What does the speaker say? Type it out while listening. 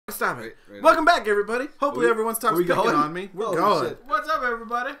stop it. Right Welcome back, everybody. Hopefully everyone stops picking on me. We're going. Shit. What's up,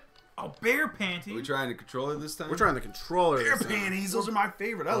 everybody? Oh, bear panties. Are we trying to control it this time? We're trying the controller. bear this time. panties. Those are my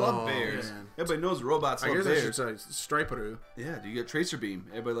favorite. I love bears. Man. Everybody knows robots I love guess I should bears. say Striperoo. Yeah, do you get Tracer Beam?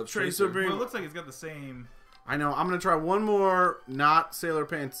 Everybody loves Tracer Tracer Beam. Well, it looks like it's got the same. I know. I'm gonna try one more, not Sailor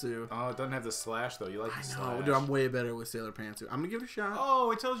Pantsu. Oh, it doesn't have the slash though. You like the slash. Oh, dude, I'm way better with Sailor Pantsu. I'm gonna give it a shot. Oh,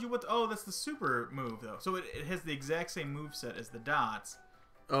 it tells you what. Oh, that's the super move though. So it has the exact same move set as the dots,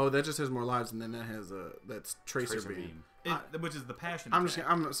 Oh, that just has more lives, and then that has that's Tracer Beam. which is the passion. I'm attack.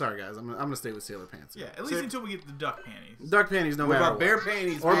 I'm sorry, guys. I'm gonna stay with Sailor Pantsu. Yeah, at least until we get the duck panties. Duck panties, no What matter about bear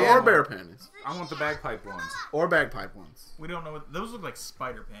panties, or man? bear panties, I want the bagpipe ones. or bagpipe ones. We don't know what those look like.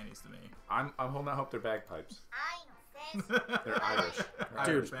 Spider panties to me. I'm holding out hope they're bagpipes. They're They're Irish. They're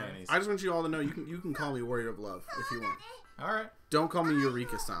Dude, Irish panties. I just want you all to know you can call me Warrior of Love if you want. All right. Don't call me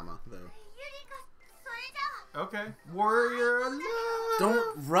Eureka-sama though. Okay. Warrior of love.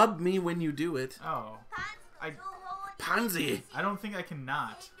 Don't rub me when you do it. Oh. Pansy. I don't think I can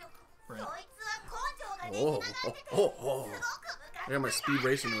not. Brent. Oh. I got my speed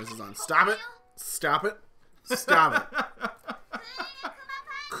racing noises on. Stop it. Stop it. Stop it.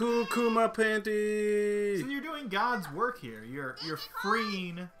 Kuma panties. So you're doing God's work here. You're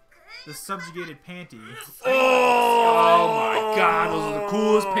freeing the subjugated panty. Oh my god, those are the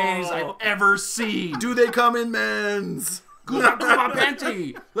coolest panties I've ever seen. Do they come in men's? Kuma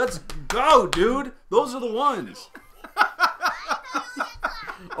panty. Let's go, dude. Those are the ones.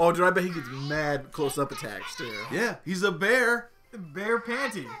 Oh, dude, I bet he gets mad close-up attacks, too. Yeah, he's a bear. Bear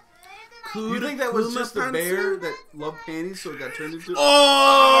panty. You think that was just a bear that loved panties, so it got turned into?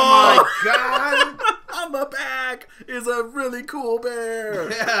 Oh my god! On the back is a really cool bear.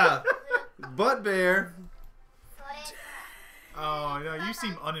 Yeah, butt bear. Oh no, you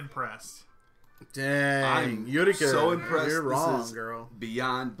seem unimpressed. Dang, I'm Yurika, so impressed. You're This wrong, is girl.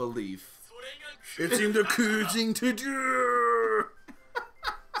 Beyond belief. It seemed a cool thing to do.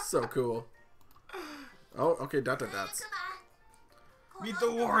 So cool. Oh, okay, dot. Meet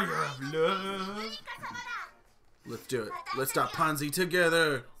the warrior of love. Let's do it. Let's stop Ponzi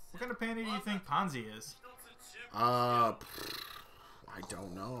together. What kind of panty do you think Ponzi is? I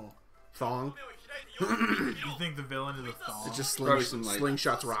don't know. Thong. You think the villain is a thong? It just Probably some, like-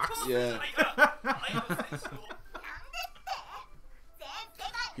 slingshots rocks. Yeah.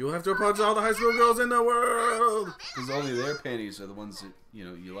 You'll have to punch all the high school girls in the world. Because only their panties are the ones that,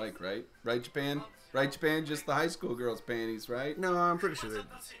 you like, right? Right, Japan? Right, Japan? Just the high school girls' panties, right? No, I'm pretty sure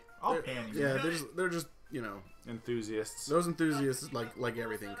All panties. yeah, they're just Enthusiasts. those enthusiasts like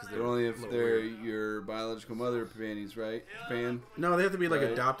everything because They're only if they're your biological mother panties, right? Japan? no, they have to be like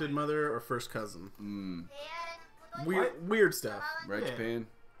Right. adopted mother or first cousin. Mm. Weird stuff. Right, Yeah. Japan?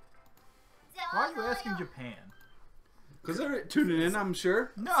 Why are you asking Japan? Because they're tuning in, I'm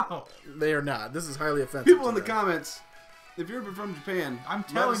sure. No, They are not. This is highly offensive. People in to the them. comments, if you're from Japan, I'm let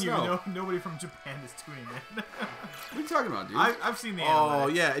telling us you, know. nobody from Japan is tuning in. What are you talking about, dude? I've seen the Oh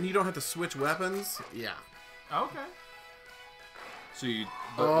analytics. yeah, and you don't have to switch weapons. Yeah. Okay. So you...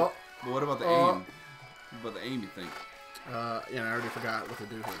 Oh. But what about the Oh. aim? What about the aim, you think? Yeah, I already forgot what to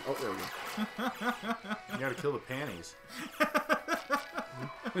do here. Oh, there we go. You gotta kill the panties.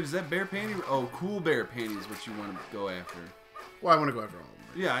 Wait, is that bear panty? Oh, cool bear panty is what you want to go after. Well, I want to go after all of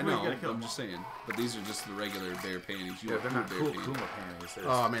them. Yeah, I Well, you know. gotta kill I'm them just saying. But these are just the regular bear panties. You Yeah, want they're not bear cool panties. Kuma panties. They're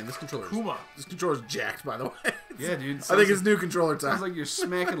Oh man, this controller's jacked, by the way. Yeah, dude. I think it's new controller time. Sounds like you're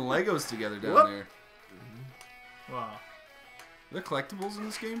smacking Legos together down Whoop. there. Wow. Are there collectibles in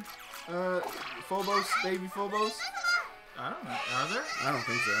this game? Phobos, baby Phobos. I don't know. Are there? I don't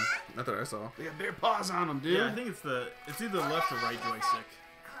think so. Not that I saw. They got bear paws on them, dude. Yeah, I think it's either left or right joystick.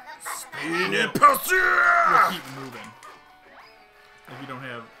 Peanut You'll pussy! keep moving. If you don't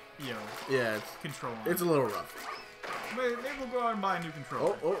have, Yeah, control. it's a little rough. Maybe we'll go out and buy a new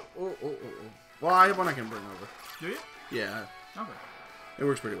controller. Oh. Well, I have one I can bring over. Do you? Yeah, Okay. it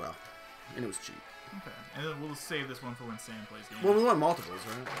works pretty well, and it was cheap. Okay. And then we'll save this one for when Sam plays games. Well, we want multiples,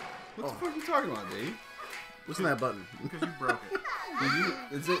 right? What the fuck are you talking about, Dave? Listen to that button. Because you broke it.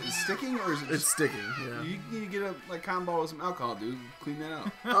 Is it sticking or is it It's just... sticking. Yeah. You need to get a combo with some alcohol, dude. Clean that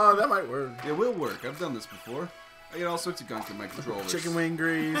out. Oh, that might work. It will work. I've done this before. I get all sorts of gunk in my controllers. Chicken wing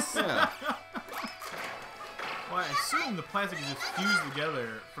grease. Yeah. Well, I assume the plastic is just fused together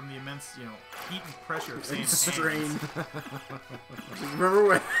from the immense, heat and pressure of And Sam's strain. hands. Remember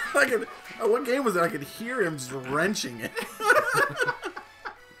when what game was it? I could hear him just wrenching it.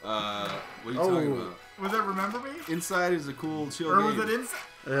 What are you talking about? Was that Remember Me? Inside is a cool chill Or game. was it inside?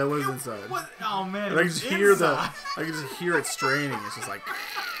 Yeah, it was inside. What? Oh man, And I it can was just hear inside. I can just hear it straining. It's just like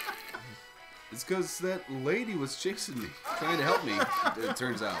It's because that lady was chasing me, trying to help me. It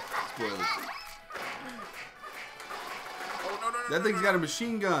turns out. Spoilers. Oh, no, no, no, That thing's got a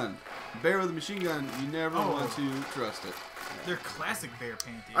machine gun. Bear with a machine gun, you never want to trust it. They're classic bear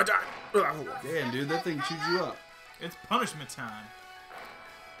panties. I died. Damn, dude, that thing chewed you up. It's punishment time.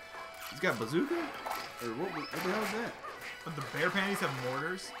 It's got bazooka? Or what the hell is that? But the bear panties have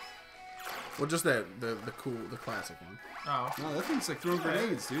mortars. Well, just that, the classic one. Oh. No, that thing's like throwing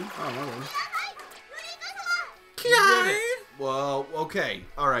grenades, dude. Oh, my God. You did it. Well, okay.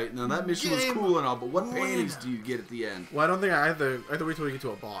 Alright, now that mission was Game cool and all, but what winner. panties do you get at the end? Well, I don't think I have to wait till we get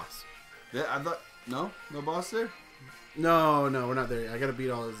to a boss. I thought, no boss there? No, we're not there yet. I gotta beat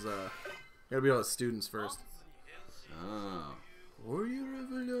all his students first. Oh. Or you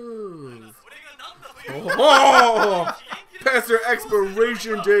ever love? Oh! Past their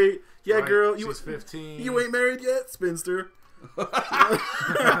expiration date. Yeah, Right, girl. she's 15. You ain't married yet, spinster.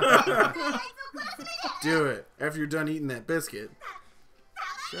 Do it after you're done eating that biscuit.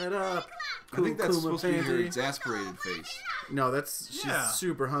 Shut up. I think that's Kuma supposed to be her Panty. exasperated face. No, she's Yeah.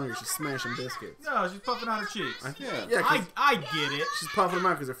 super hungry. She's smashing biscuits. No, she's puffing out her cheeks. Yeah. Yeah, 'cause I get it. she's puffing them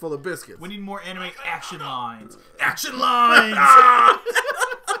out because they're full of biscuits. We need more anime action lines. Action lines!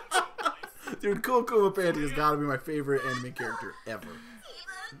 Dude, Cool Kuma Panty has got to be my favorite anime character ever.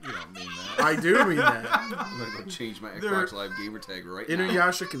 You don't mean that. I do mean that. I'm gonna go change my Xbox Live gamer tag right now.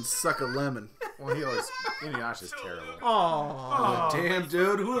 Inuyasha can suck a lemon. Well, Inuyasha's terrible. Oh, Damn,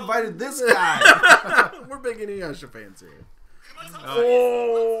 dude, who invited this guy? we're big Inuyasha fans here.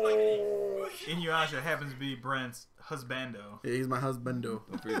 Inuyasha happens to be Brent's husbando. Yeah, he's my husbando.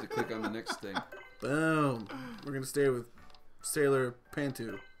 Don't forget to click on the next thing. Boom. We're gonna stay with Sailor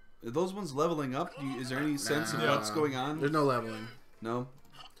Pantu. Are those ones leveling up? Is there any sense of Nah. what's going on? There's no leveling. No.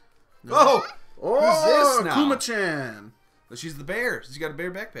 Oh! Oh, Who's this now? Kuma-chan. She's the bear. She's got a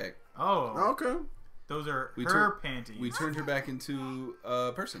bear backpack. Oh, Okay. those are We her panties. We turned her back into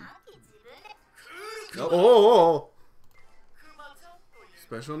a person. Nope. Oh.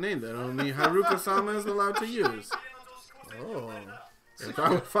 Special name that only Haruka-sama is allowed to use. Oh. If I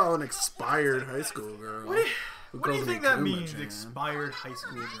would follow an expired high school girl. What do you calls think me that Kuma-chan? means, expired high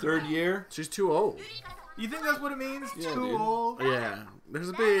school girl? Third year. She's too old. You think that's what it means? Yeah, Too dude. old? Yeah. There's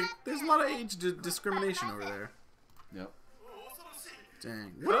a lot of age discrimination over there. Yep.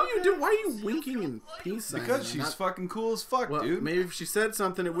 Dang. What are you doing? Why are you winking in peace signs? Because she's fucking cool as fuck, Well, dude. maybe if she said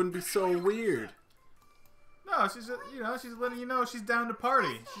something, it wouldn't be so weird. No, she's she's letting you know she's down to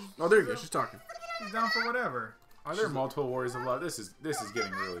party. Oh, there you go. She's talking. She's down for whatever. Are there multiple Warriors of Love? This is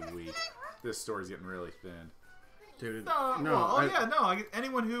getting really weak. This story's getting really thin. Dude, No,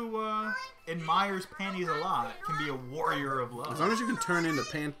 anyone who admires panties a lot can be a warrior of As love. long as you can turn into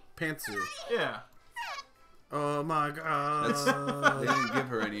Pantsu. Yeah. Oh my god. They didn't give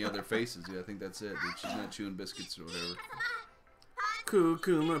her any other faces. Yeah, I think that's it. Dude. She's not chewing biscuits or whatever.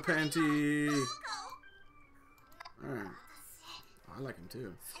 Kuma Panty. Alright. Oh, I like him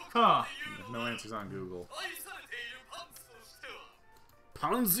too. Huh. There's no answers on Google.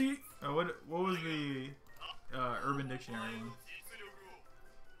 Ponzi? What was the Urban Dictionary one?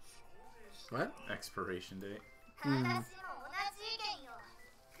 What? Expiration date.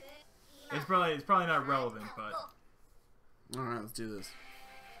 It's probably not relevant, but Alright, let's do this.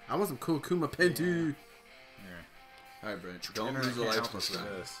 I want some cool Kuma Panty. Yeah. Alright, Brent. Don't lose a life Help us this with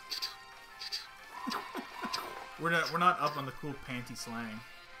time. this. we're not up on the cool panty slang.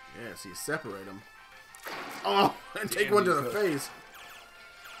 Yeah, so you separate them. Oh, and take Damn, one to you the could. face.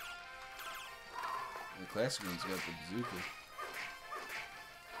 The classic one's got the bazooka.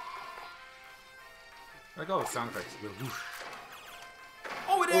 I like all the sound effects. The whoosh.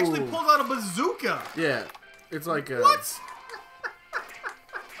 Oh, it actually Ooh. pulls out a bazooka. Yeah. It's like What? It's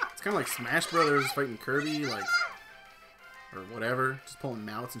kind of like Smash Brothers fighting Kirby, like, or whatever, just pulling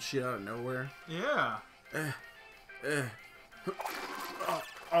mouths and shit out of nowhere. Yeah.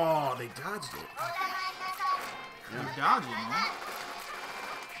 Oh, they dodged it. You're dodging, man.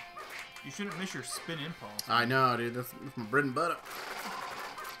 You shouldn't miss your spin impulse. I know, dude. That's my bread and butter.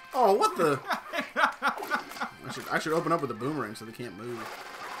 Oh, what the? I should open up with a boomerang so they can't move.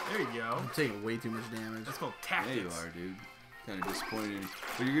 There you go. I'm taking way too much damage. That's called Yeah, tactics. you are, dude. Kind of disappointed.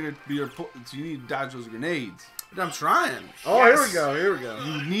 But you're gonna be so you need to dodge those grenades. I'm trying. Oh, Yes. here we go. Here we go.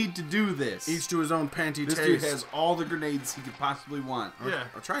 You need to do this. Each to his own panty This taste. dude has all the grenades he could possibly want. Yeah.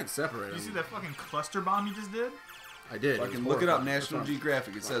 I'll try and separate Did you them. see that fucking cluster bomb you just did? I did. Fucking look it up, National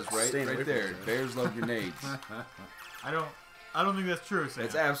Geographic. It says Staying away right from there. it, Bears love grenades. I don't think that's true, Sam.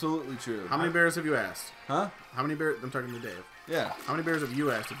 That's absolutely true. How many bears have you asked? Huh? How many bears? I'm talking to Dave. Yeah. How many bears have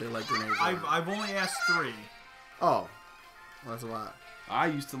you asked if they like grenades? or not? I've only asked 3. Oh, well, that's a lot. I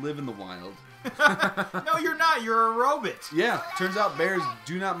used to live in the wild. No, you're not. You're a robot. Yeah, turns out bears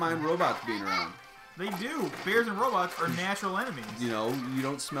do not mind robots being around. They do. Bears and robots are natural enemies. You know, you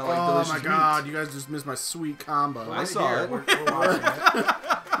don't smell like Oh delicious my god, meat. you guys just missed my sweet combo. I saw it. We're watching it.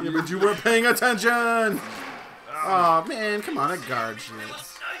 Yeah, but you weren't paying attention! Oh man, come on, that guard shit.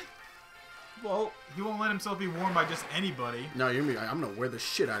 Well, he won't let himself be warned by just anybody. No, I'm gonna wear the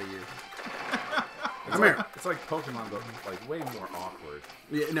shit out of you. It's Come like, here. It's like Pokemon, but like way more awkward.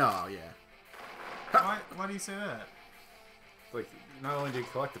 Yeah, no, yeah. Why do you say that? Like, not only do you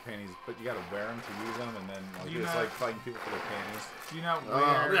collect the panties, but you gotta wear them to use them, and then like, You it's know- like fighting people for their panties. Do you not Oh,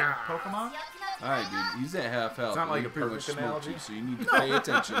 wear yeah. Pokemon? Alright, dude, he's at half health. It's not like You a pretty much perfect smoked analogy. you, so you need to pay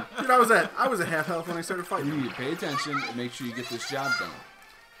attention. Dude, I was at half health when I started You fighting. need to pay attention and make sure you get this job done.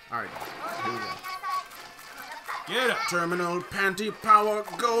 Alright, here we go. Get up. Terminal Panty Power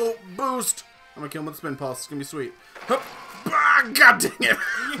Go Boost! I'm gonna kill him with Spin Pulse, it's gonna be sweet. Hup. Ah, god dang it!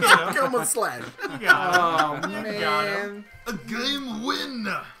 Yeah. Kill him with Slash. You got him. Oh, You got him. man. A game win.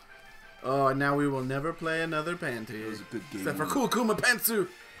 Oh, and now we will never play another It Panty. was a good game. Except for Cool Kuma Pantsu.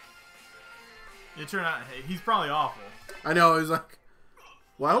 It turned out he's probably awful. I know, he's like...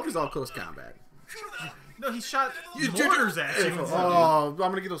 Well, I hope he's all close combat. No, he shot You- mortars at you. Oh, I'm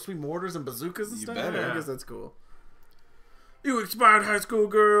gonna get those sweet mortars and bazookas and You stuff? better. I guess that's cool. You expired high school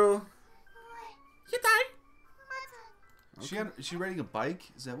girl. You died. Is she riding a bike?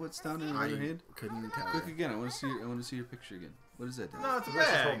 Is that what's down in her other hand? Couldn't tell. Look again. I want to see your picture again. What is that? No, it's a That's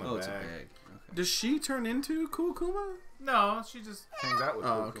just bag. holding Oh, it's a bag. bag. Okay. Does she turn into Cool Kuma? No, she just... Hangs out with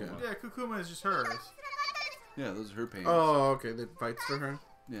Oh, Pokemon. okay. Yeah, Kukuma is just hers. Yeah, those are her pants. Oh, okay. That fights for her.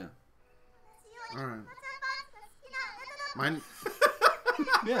 Yeah. Alright. Mine.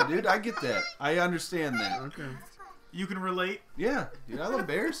 Yeah, dude, I get that. I understand that. Okay. You can relate. Yeah, dude, I love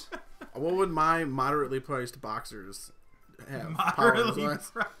bears. What would my moderately priced boxers have? Moderately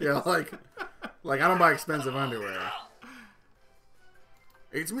powers-wise? priced. Yeah, like I don't buy expensive underwear.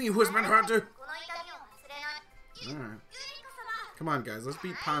 It's me, Whisper Hunter. Alright. Come on, guys. Let's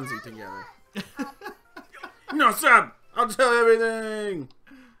beat Ponzi together. No, stop! I'll tell you everything!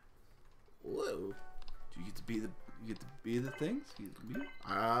 Whoa. Do you get to be the things? You get to be?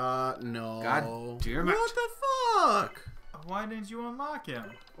 No. God damn it. What the fuck? Why didn't you unlock him?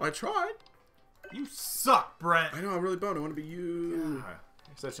 Well, I tried. You suck, Brent. I know, I'm really bummed. I want to be you. Ah,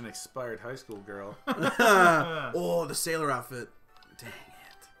 you're such an expired high school girl. Oh, the sailor outfit. Dang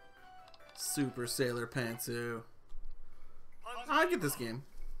it. Super Sailor Pantsu. I get this game.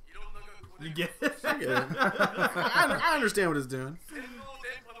 You get it? I get it. I understand what it's doing.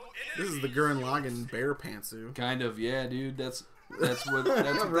 This is the Gurren Lagann Bear Pantsu. Kind of, yeah, dude. That's what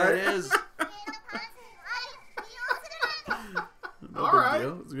that Right? is. No All big right.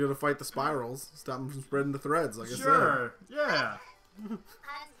 deal. It's gonna fight the spirals. Stop them from spreading the threads, like Sure. Yeah. I said.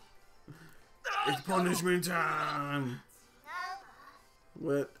 It's punishment time.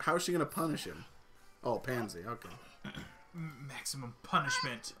 What? How is she gonna punish him? Oh, Pansy. Okay. Maximum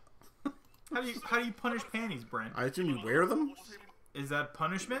punishment. How do you punish panties, Brent? I assume you wear them? Is that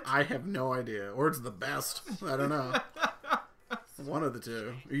punishment? I have no idea. Or it's the best. I don't know. One of the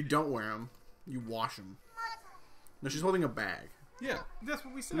two. Or you don't wear them. You wash them. No, she's holding a bag. Yeah. That's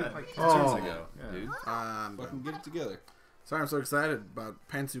what we said. Like 2 Oh. turns ago. Yeah. Dude. Fucking get it together. Sorry, I'm so excited about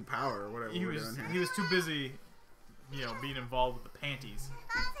Pantsu Power or whatever he we're was doing here. he was too busy, being involved with the panties.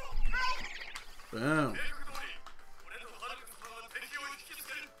 Boom.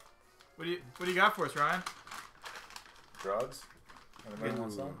 What do you got for us, Ryan? Drugs? Anybody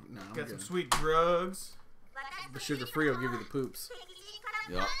want some? No, I'm Got some good. sweet drugs. The sugar-free will give you the poops.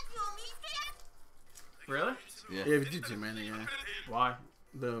 Yeah. Really? Yeah. Yeah, if you do too many, yeah. Why?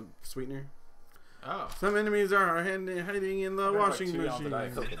 The sweetener. Oh. Some enemies are hiding in the washing like 2 ounce of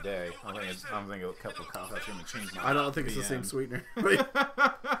Diet machine. Coke a day. I don't think a couple of coffee. That's going to change my I don't think it's the same PM. sweetener.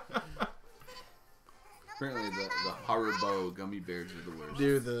 Apparently the Haribo gummy bears are the worst.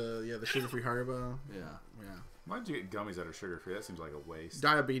 Dude, the sugar-free Haribo. Yeah. Yeah. Why'd you get gummies that are sugar free? That seems like a waste.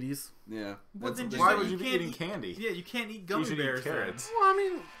 Diabetes. Yeah. Well, That's then what just they Why say say. would you you be can't eating eat- candy? Yeah, you can't eat You gummy should bears. eat then. carrots. Well, I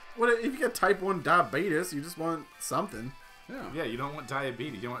mean, what if you get type 1 diabetes? You just want something. Yeah. Yeah, you don't want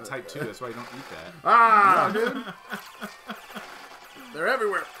diabetes. You want type 2. That's why you don't eat that. Ah, dude. They're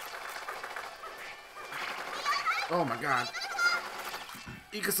everywhere. Oh my god.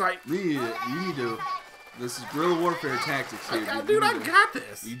 Ecosite. You need to. This is guerrilla warfare tactics here, Dude, I You need to- got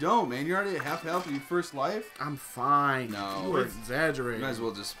this. You don't, man. You're already at half health in your first life. I'm fine. No. You are You exaggerating. might as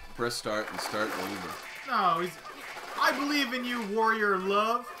well just press start and start over. No, I believe in you, warrior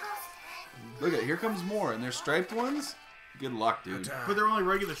love. Look at here comes more, and they're striped ones. Good luck, dude. But they're only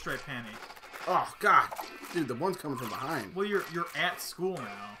regular striped panty. Oh, God. Dude, the one's coming from behind. Well, you're at school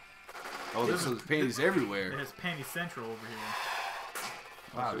now. Oh, there's panties everywhere. There's Panty Central over here.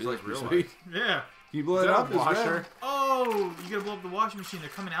 Wow, That's it's like real sweet. life. Yeah. Can you blow Is it that up? a washer? Oh, you gotta blow up the washing machine. They're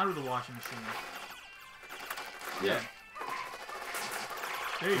coming out of the washing machine. Yeah.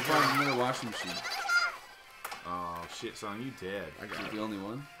 There you We'll go. find another washing machine. Oh shit, son, you dead. I Is got it it. the only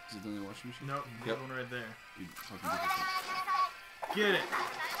one? Is it the only washing machine? Nope, Yep. one right there. You fucking did this Get it.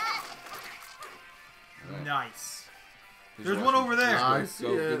 one. Alright. Nice. Here's There's your one washing over machine. there. I Let's see go.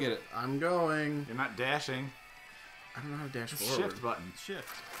 it. Go get it. I'm going. You're not dashing. I don't know how to dash It's forward. shift button. Shift.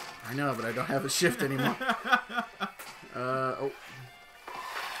 I know, but I don't have a shift anymore. Oh.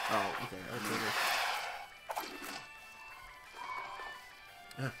 Oh, okay.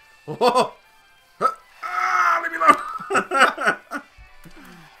 Whoa! Ah, leave me alone!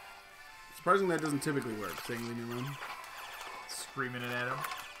 Surprising that doesn't typically work. Saying leave me alone. Screaming it at him.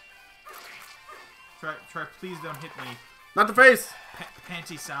 Try, please don't hit me. Not the face!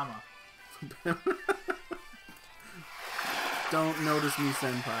 Panty Sama. Don't notice me,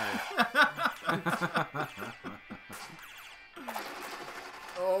 senpai.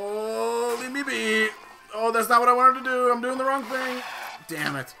 Oh, leave me be. Oh, that's not what I wanted to do. I'm doing the wrong thing.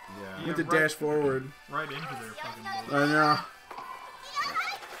 Damn it. Yeah. I need to right- dash forward. Right into their fucking bullet. I know.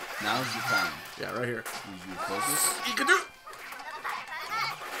 Now's the time. Yeah, right here. Use your focus. Eekadoo!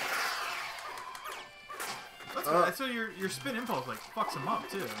 That's so your spin impulse like fucks him up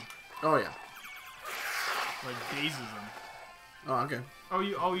too. Oh, yeah. Like dazes him. Oh, okay. Oh,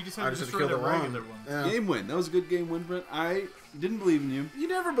 you just I have to just destroy have to the kill the regular one. ones. Yeah. Game win. That was a good game win, Brent. I didn't believe in you. You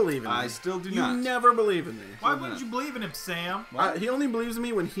never believe in me. I still do you not. never believe in me. Why wouldn't you believe in him, Sam? He only believes in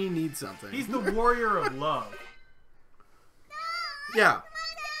me when he needs something. He's the warrior of love. Yeah.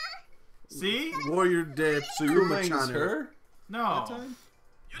 See? Warrior de So you were playing as Kumachanu. her No. that time?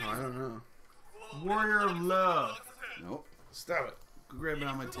 Oh, I don't know. Warrior of love. Nope. Stop it. Go grab it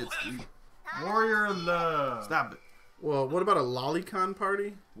on my tits, dude. Warrior of love. Stop it. Well, what about a lolicon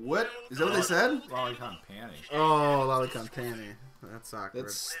party? What? Is that what they said? Lolicon panty. Oh, lolicon panty. That's awkward.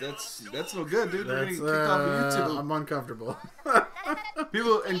 That's no good, dude. We're gonna That's, get kicked off of YouTube. I'm uncomfortable.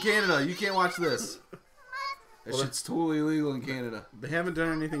 People in Canada, you can't watch this. That shit's totally illegal in Canada. They haven't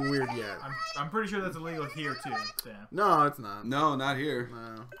done anything weird yet. I'm pretty sure that's illegal here too, Sam. No, it's not. No, not here.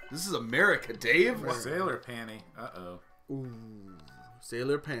 No. This is America, Dave. Sailor panty. Uh-oh. Ooh.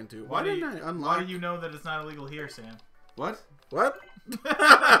 Sailor Pantu. Why do didn't you- I unlock? Why do you know that it's not illegal here, Sam? What? What?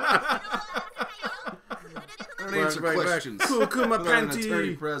 Don't answer questions. Kukuma Without an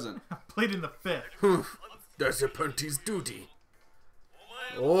attorney Panty. present. Played in the fifth. That's a Panty's duty.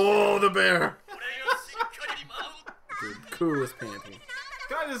 Oh, the bear. Dude, coolest Panty.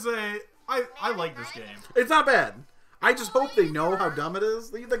 Gotta say, I like this game. It's not bad. I just hope they know how dumb it is.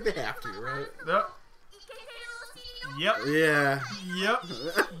 They have to, right? Yep. Yeah. Yep.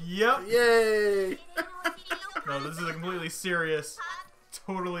 Yep. Yay. No, this is a completely serious,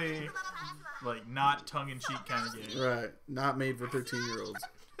 totally, like, not tongue-in-cheek kind of game. Right. Not made for 13-year-olds.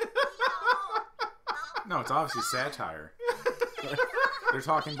 No, it's obviously satire. They're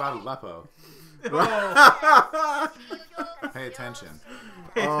talking about Aleppo. Oh, Pay attention.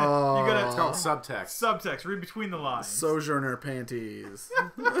 you Oh. gotta It's called subtext. subtext. Read between the lines. Sojourner Panties.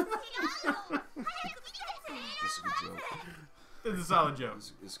 It's a good joke. It's a solid joke.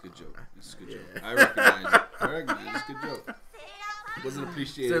 It's a good joke. It's a good Yeah. joke. I recognize it. I recognize it. It's a good joke. Wasn't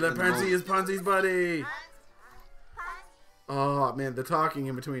appreciated. Sailor in the Panty moment. is Panty's buddy. Oh, man, the talking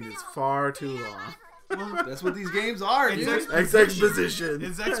in between is far too long. That's what these games are, It's dude. It's exposition.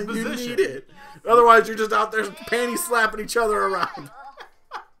 It's You exposition. need it. Otherwise, you're just out there panty slapping each other around.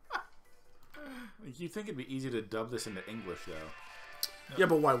 You think it'd be easy to dub this into English, though? Yeah,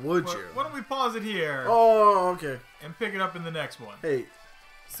 but why would Well, you? why don't we pause it here Oh, okay. and pick it up in the next one? Hey,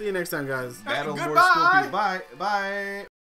 see you next time, guys. Battle Goodbye. Horse Scorpion. Bye. Bye.